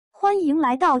欢迎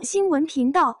来到新闻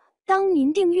频道。当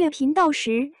您订阅频道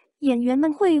时，演员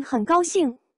们会很高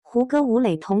兴。胡歌吴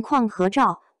磊同框合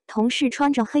照，同是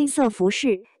穿着黑色服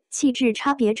饰，气质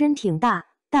差别真挺大，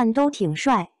但都挺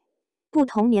帅。不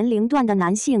同年龄段的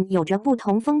男性有着不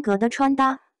同风格的穿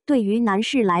搭。对于男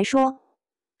士来说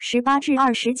，18至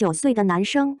29岁的男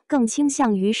生更倾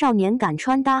向于少年感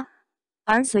穿搭，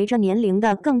而随着年龄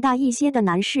的更大一些的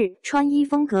男士，穿衣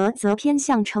风格则偏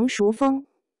向成熟风。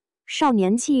少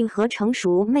年气和成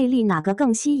熟魅力哪个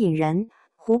更吸引人？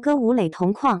胡歌吴磊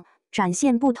同框，展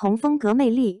现不同风格魅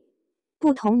力。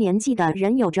不同年纪的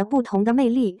人有着不同的魅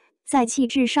力，在气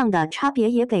质上的差别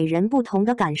也给人不同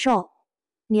的感受。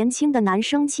年轻的男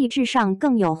生气质上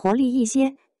更有活力一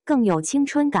些，更有青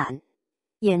春感。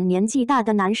年纪大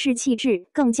的男士气质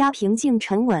更加平静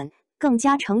沉稳，更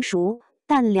加成熟，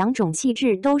但两种气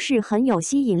质都是很有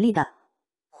吸引力的。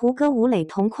胡歌吴磊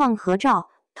同框合照，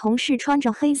同是穿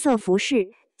着黑色服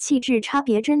饰，气质差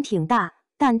别真挺大，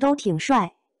但都挺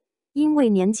帅。因为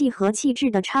年纪和气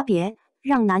质的差别，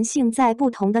让男性在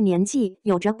不同的年纪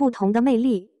有着不同的魅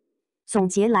力。总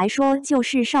结来说，就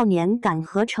是少年感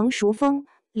和成熟风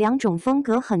两种风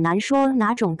格，很难说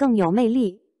哪种更有魅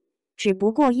力，只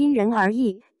不过因人而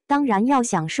异。当然要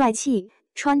想帅气，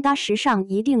穿搭时尚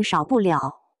一定少不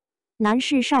了。男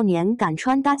士少年感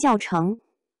穿搭教程：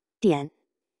点，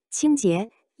清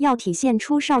洁。要体现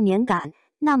出少年感，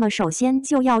那么首先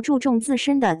就要注重自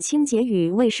身的清洁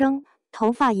与卫生，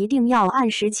头发一定要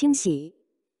按时清洗，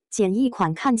剪一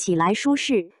款看起来舒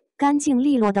适、干净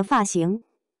利落的发型。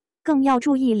更要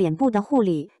注意脸部的护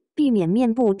理，避免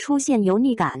面部出现油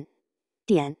腻感。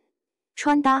点，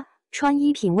穿搭。穿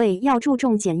衣品味要注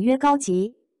重简约高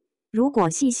级。如果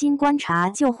细心观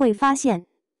察就会发现，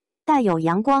带有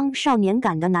阳光少年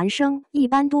感的男生一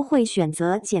般都会选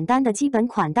择简单的基本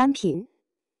款单品，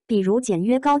比如简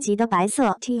约高级的白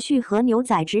色 T 恤和牛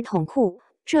仔直筒裤，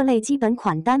这类基本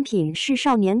款单品是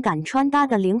少年感穿搭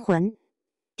的灵魂。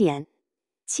点，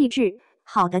气质。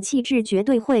好的气质绝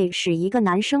对会使一个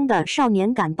男生的少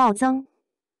年感暴增。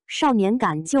少年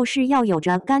感就是要有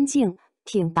着干净、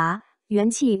挺拔、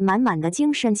元气满满的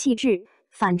精神气质，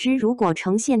反之如果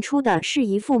呈现出的是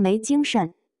一副没精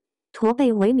神、驼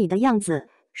背萎靡的样子，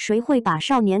谁会把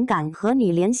少年感和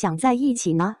你联想在一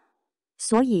起呢？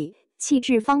所以气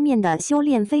质方面的修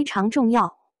炼非常重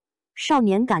要。少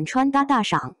年感穿搭大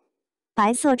赏：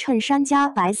白色衬衫加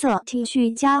白色 T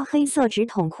恤加黑色直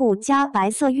筒裤加白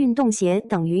色运动鞋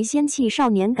等于仙气少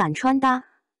年感穿搭。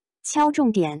敲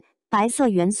重点：白色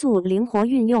元素灵活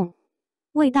运用。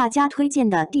为大家推荐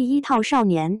的第一套少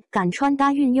年感穿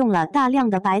搭运用了大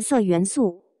量的白色元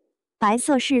素。白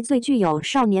色是最具有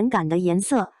少年感的颜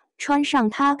色，穿上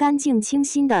它干净清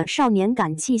新的少年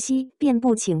感气息便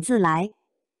不请自来。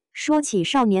说起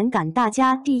少年感，大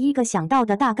家第一个想到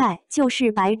的大概就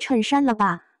是白衬衫了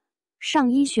吧？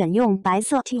上衣选用白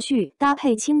色 T 恤搭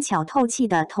配轻巧透气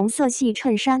的同色系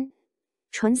衬衫，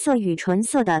纯色与纯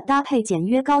色的搭配简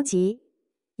约高级，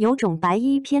有种白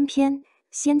衣翩翩、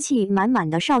仙气满满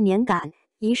的少年感，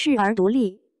一试而独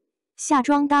立。下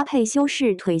装搭配修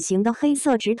饰腿型的黑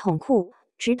色直筒裤，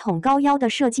直筒高腰的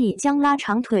设计将拉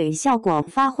长腿效果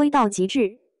发挥到极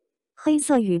致。黑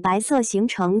色与白色形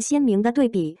成鲜明的对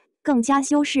比，更加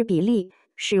修饰比例，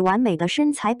使完美的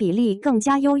身材比例更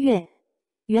加优越。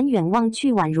远远望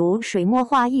去宛如水墨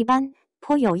画一般，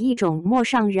颇有一种陌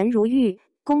上人如玉，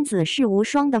公子世无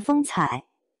双的风采。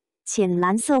浅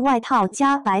蓝色外套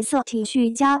加白色 T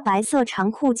恤加白色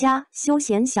长裤加休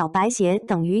闲小白鞋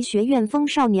等于学院风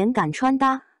少年感穿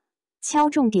搭。敲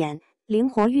重点：灵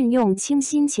活运用清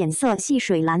新浅色系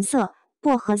水蓝色、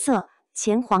薄荷色、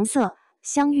浅黄色、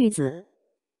香芋紫。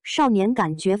少年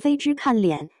感绝非只看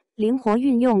脸，灵活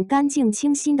运用干净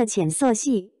清新的浅色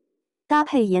系，搭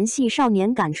配颜系少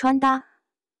年感穿搭，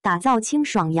打造清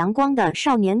爽阳光的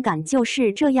少年感就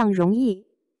是这样容易。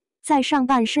在上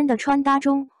半身的穿搭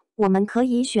中，我们可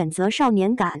以选择少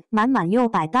年感满满又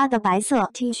百搭的白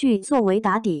色 T 恤作为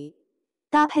打底，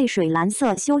搭配水蓝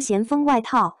色休闲风外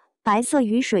套，白色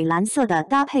与水蓝色的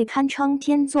搭配堪称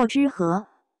天作之合，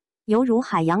犹如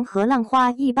海洋和浪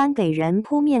花一般，给人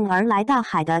扑面而来大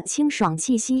海的清爽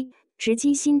气息，直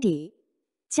击心底。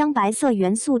将白色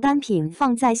元素单品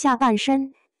放在下半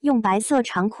身，用白色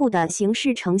长裤的形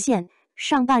式呈现，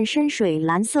上半身水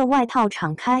蓝色外套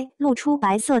敞开，露出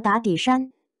白色打底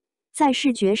衫。在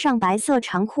视觉上，白色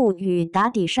长裤与打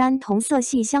底衫同色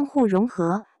系相互融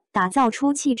合，打造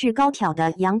出气质高挑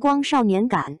的阳光少年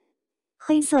感。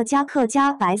黑色夹克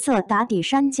加白色打底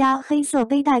衫加黑色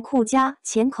背带裤加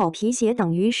浅口皮鞋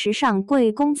等于时尚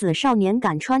贵公子少年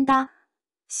感穿搭。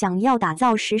想要打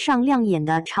造时尚亮眼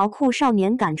的潮酷少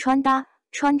年感穿搭，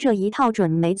穿这一套准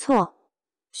没错。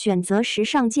选择时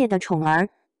尚界的宠儿。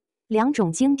两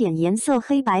种经典颜色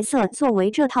黑白色作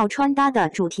为这套穿搭的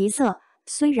主题色，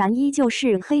虽然依旧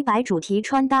是黑白主题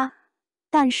穿搭，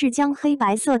但是将黑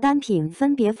白色单品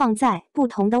分别放在不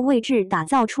同的位置，打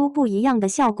造出不一样的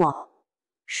效果。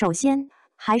首先，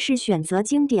还是选择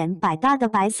经典百搭的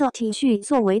白色 T 恤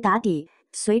作为打底，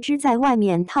随之在外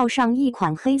面套上一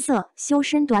款黑色修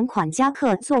身短款夹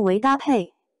克作为搭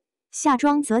配。下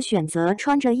装则选择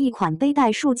穿着一款背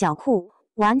带束脚裤，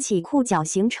挽起裤脚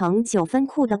形成9分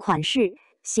裤的款式，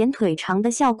显腿长的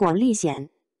效果立显。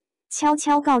悄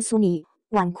悄告诉你，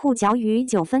挽裤脚与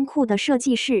9分裤的设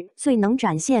计是最能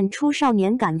展现出少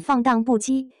年感、放荡不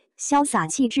羁、潇洒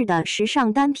气质的时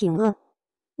尚单品了。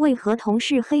为何同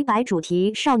是黑白主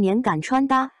题少年感穿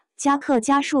搭，夹克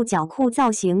加束脚裤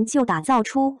造型就打造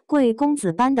出贵公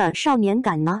子般的少年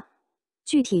感呢？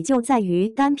具体就在于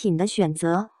单品的选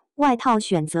择，外套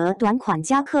选择短款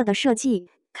夹克的设计，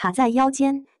卡在腰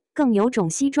间，更有种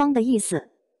西装的意思。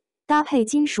搭配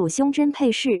金属胸针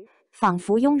配饰，仿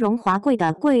佛雍容华贵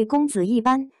的贵公子一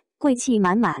般，贵气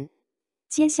满满。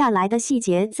接下来的细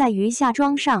节在于下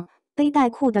装上，背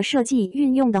带裤的设计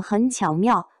运用得很巧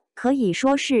妙，可以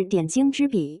说是点睛之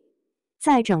笔。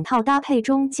在整套搭配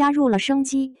中加入了生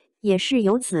机，也是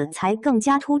由此才更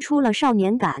加突出了少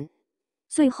年感。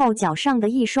最后脚上的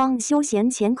一双休闲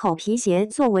浅口皮鞋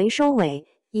作为收尾，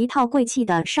一套贵气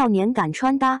的少年感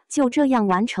穿搭就这样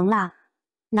完成啦。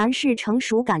男士成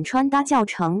熟感穿搭教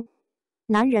程。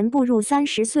男人步入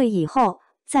30岁以后，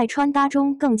在穿搭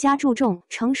中更加注重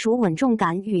成熟稳重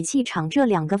感与气场这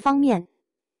2个方面。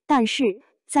但是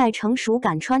在成熟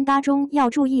感穿搭中要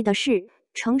注意的是，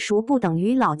成熟不等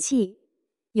于老气。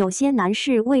有些男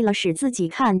士为了使自己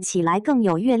看起来更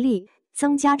有阅历，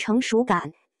增加成熟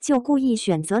感，就故意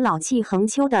选择老气横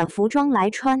秋的服装来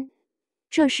穿，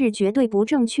这是绝对不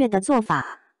正确的做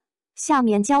法。下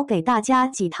面教给大家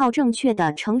几套正确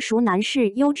的成熟男士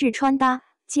优质穿搭，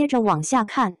接着往下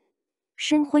看。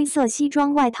深灰色西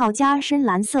装外套加深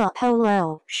蓝色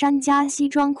polo 衫加西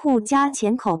装裤加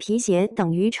浅口皮鞋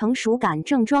等于成熟感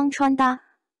正装穿搭。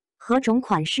何种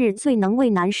款式最能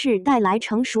为男士带来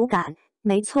成熟感？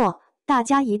没错，大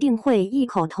家一定会异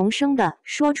口同声地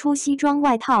说出西装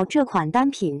外套这款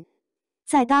单品。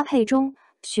在搭配中，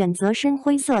选择深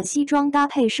灰色西装搭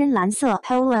配深蓝色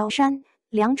polo 衫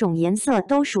，2种颜色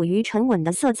都属于沉稳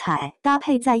的色彩，搭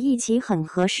配在一起很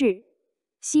合适。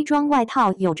西装外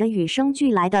套有着与生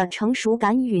俱来的成熟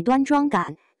感与端庄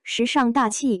感，时尚大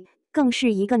气，更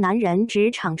是一个男人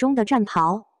职场中的战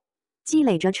袍，积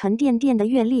累着沉甸甸的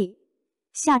阅历。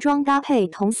下装搭配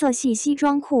同色系西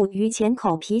装裤与浅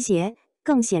口皮鞋，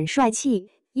更显帅气，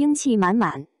英气满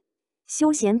满。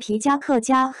休闲皮夹克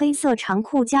加黑色长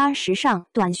裤加时尚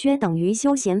短靴等于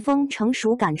休闲风成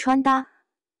熟感穿搭。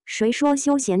谁说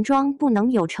休闲装不能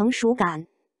有成熟感？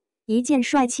一件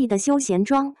帅气的休闲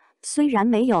装，虽然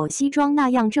没有西装那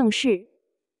样正式，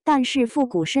但是复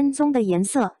古深棕的颜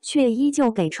色却依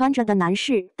旧给穿着的男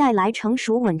士带来成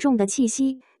熟稳重的气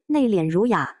息，内敛儒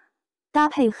雅。搭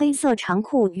配黑色长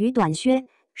裤与短靴，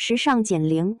时尚减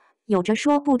龄，有着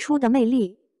说不出的魅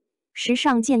力。时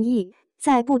尚建议，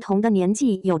在不同的年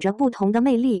纪有着不同的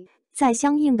魅力，在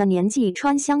相应的年纪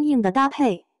穿相应的搭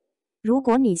配。如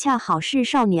果你恰好是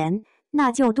少年，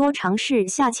那就多尝试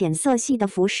下浅色系的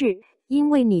服饰，因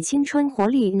为你青春活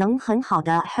力能很好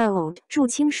的 hold 住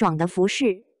清爽的服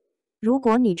饰。如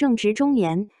果你正值中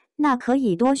年，那可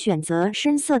以多选择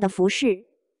深色的服饰，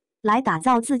来打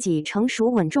造自己成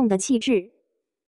熟稳重的气质。